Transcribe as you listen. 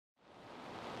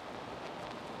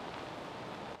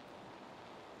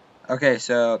Okay,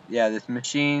 so yeah, this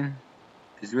machine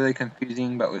is really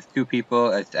confusing, but with 2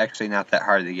 people, it's actually not that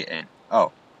hard to get in.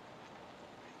 Oh.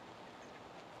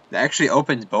 It actually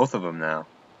opens both of them now.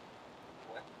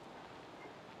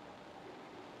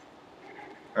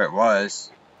 Or it was.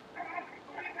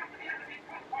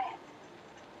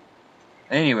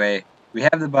 Anyway, we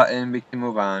have the button, we can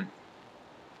move on.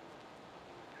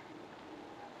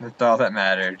 That's all that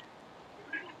mattered.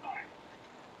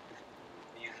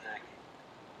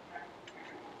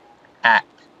 Act.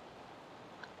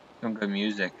 Some good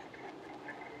music.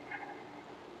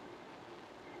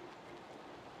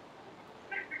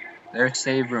 There's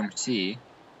save room C.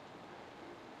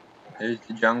 There's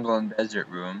the jungle and desert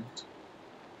rooms.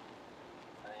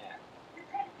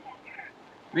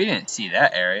 We didn't see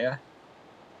that area.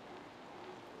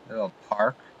 The little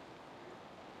park.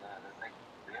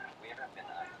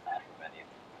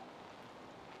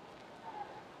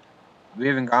 We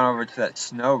haven't gone over to that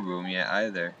snow room yet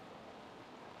either.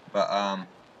 But,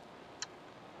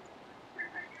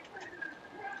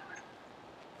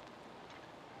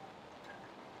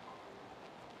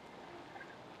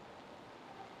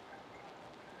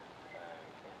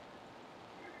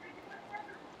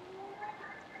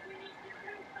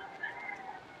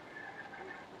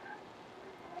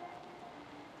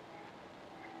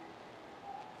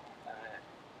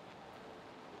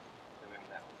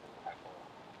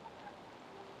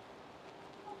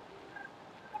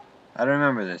 I don't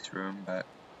remember this room, but...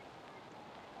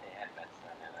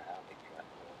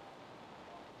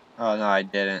 Oh, no, I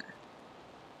didn't.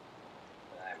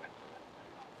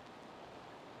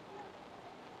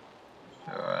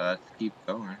 So, let's keep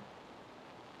going.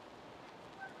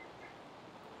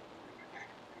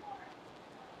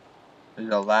 There's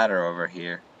a ladder over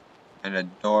here. And a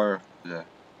door to the...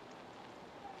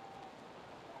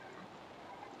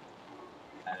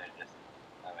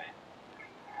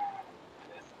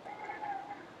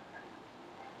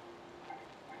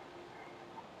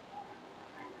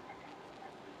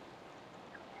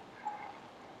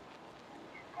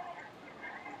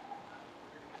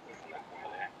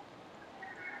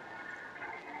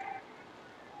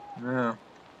 No.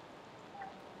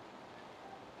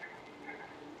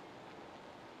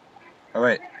 Oh,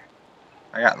 wait.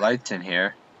 I got lights in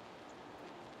here.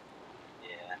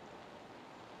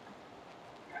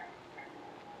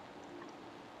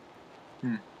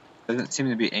 Doesn't seem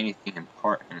to be anything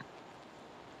important.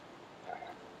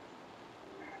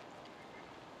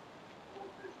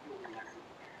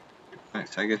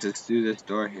 Alright, so I guess let's do this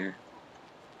door here.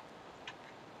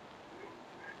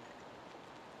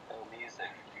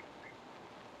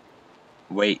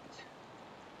 Wait.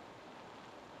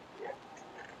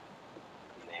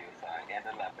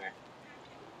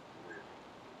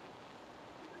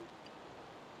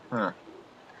 Huh.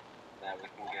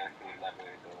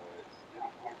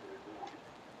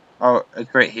 Oh,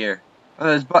 it's right here. Oh,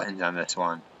 there's buttons on this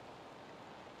one.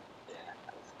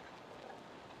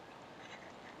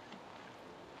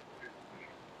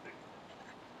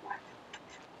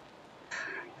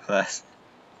 Plus,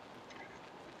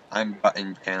 I'm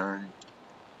button challenged.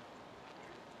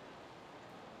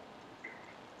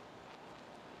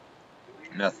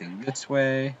 Nothing this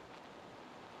way.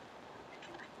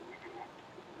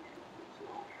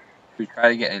 We try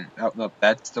to get in. Oh, no,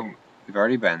 that's the... We've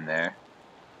already been there.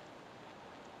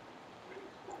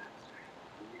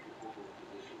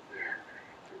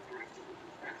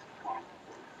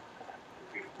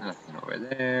 Nothing over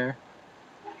there.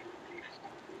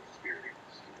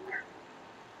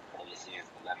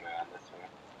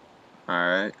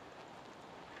 Alright.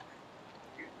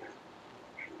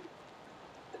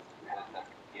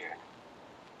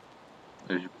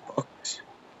 There's books.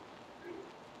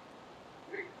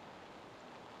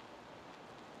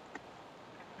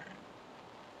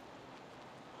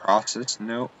 Crosses?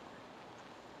 Nope.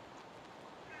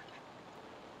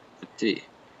 Let's see.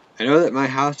 I know that my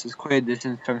house is quite a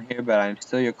distance from here, but I am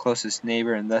still your closest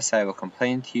neighbor, and thus I will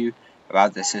complain to you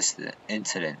about this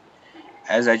incident.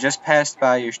 As I just passed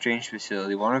by your strange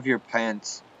facility, one of your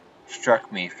plants struck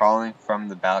me, falling from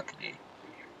the balcony.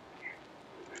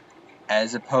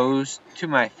 As opposed to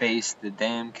my face, the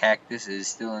damn cactus is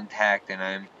still intact, and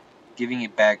I'm giving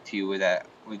it back to you with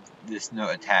this note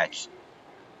attached.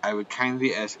 I would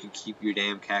kindly ask you to keep your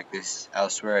damn cactus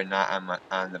elsewhere and not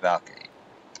on the balcony.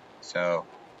 So,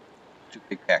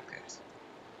 stupid cactus.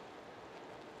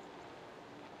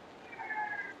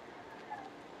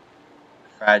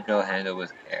 Fragile, handle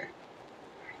with care.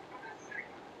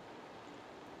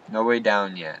 No way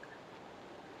down yet.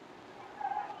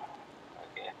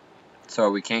 So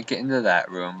we can't get into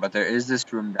that room, but there is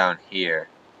this room down here.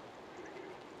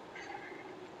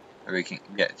 Or we can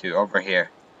get to over here.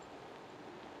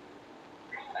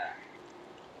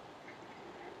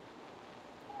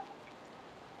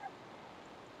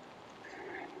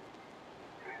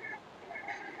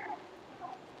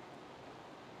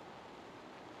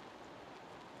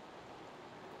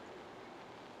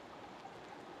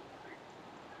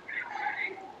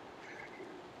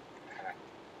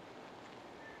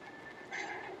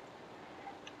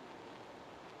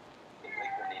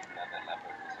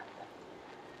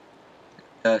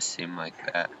 Does seem like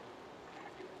that.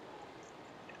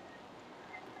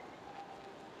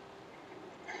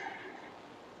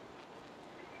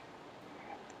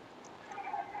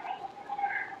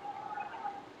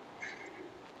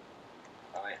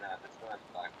 Oh wait, no, this one's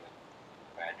blocked with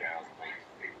fragile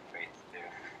weights too.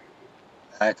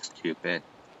 That's stupid.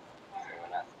 So we're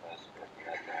not supposed to go through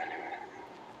that door anyway.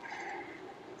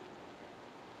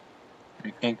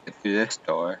 We can't get through this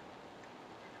door.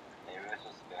 Maybe we're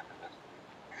supposed to go through this.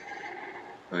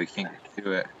 But we can't get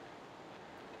through it.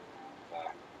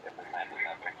 Well, if we find the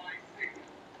lever.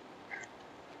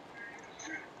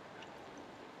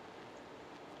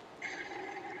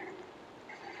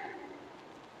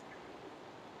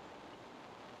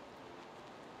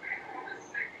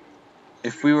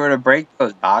 If we were to break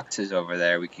those boxes over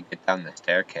there, we could get down the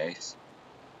staircase.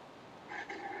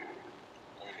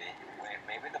 Maybe. Wait,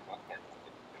 maybe the book has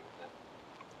something to do with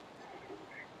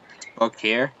it. Book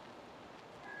here?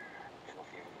 The book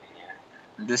you mean,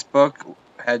 yeah. This book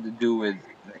had to do with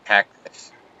the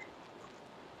cactus.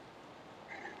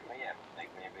 Well, yeah, like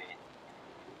maybe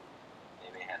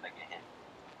it had like a hint.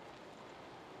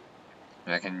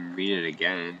 I can read it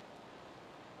again.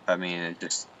 I mean,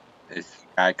 it's a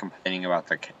guy complaining about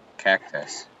the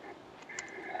cactus.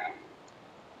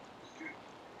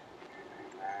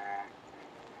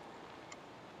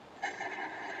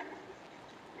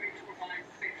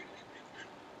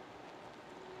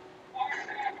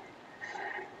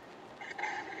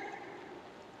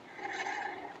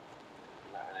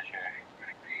 Not really sure.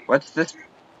 What's this?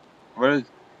 What do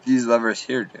these levers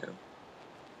here do?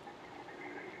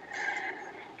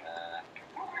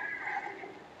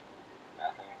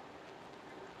 Nothing.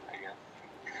 I guess.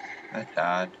 That's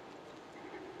odd.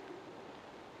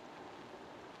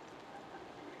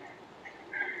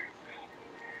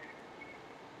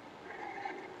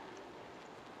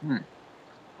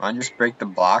 Wanna just break the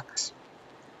blocks?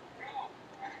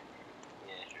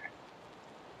 Yeah, sure.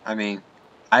 I mean,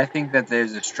 I think that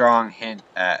there's a strong hint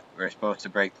that we're supposed to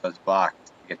break those blocks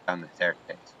to get down the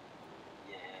staircase.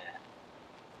 Yeah.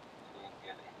 Being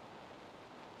goody.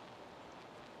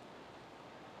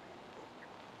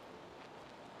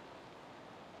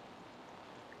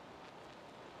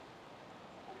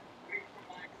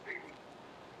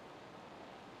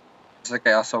 Just like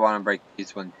I also want to break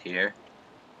these ones here.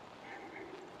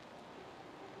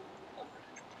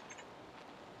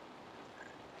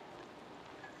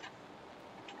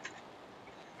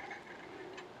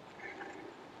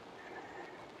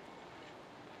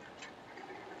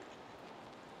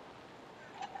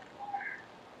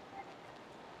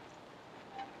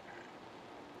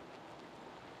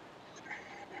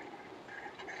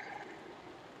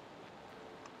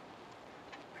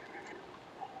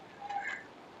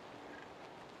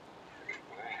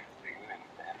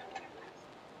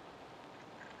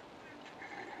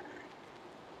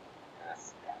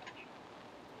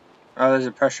 Oh, there's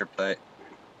a pressure plate.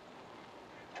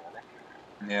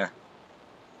 Yeah.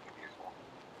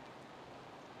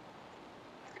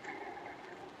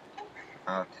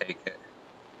 I'll take it.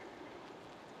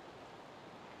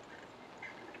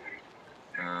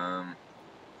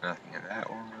 Nothing in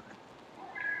that one.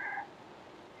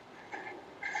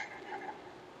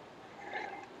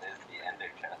 There's the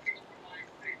ender chest.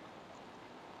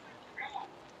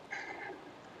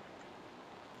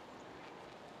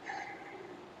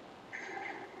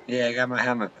 Yeah, I got my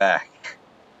helmet back.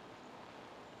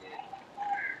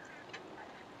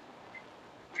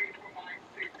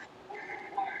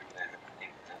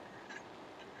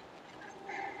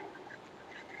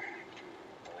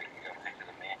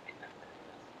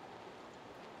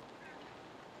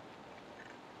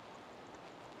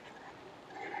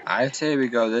 I say we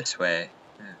go this way.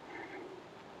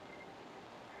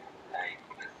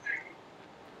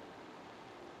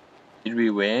 Did we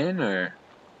win, or?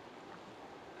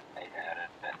 I doubt it.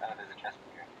 I thought there's a chest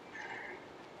here.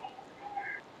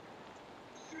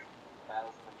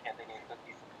 Battles of enchanting and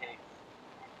cookies and cakes.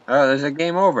 Oh, there's a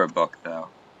game over book, though.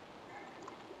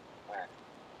 Where?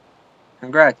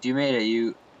 Congrats, you made it.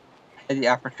 You had the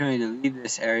opportunity to leave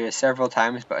this area several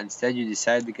times, but instead you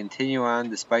decided to continue on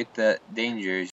despite the dangers.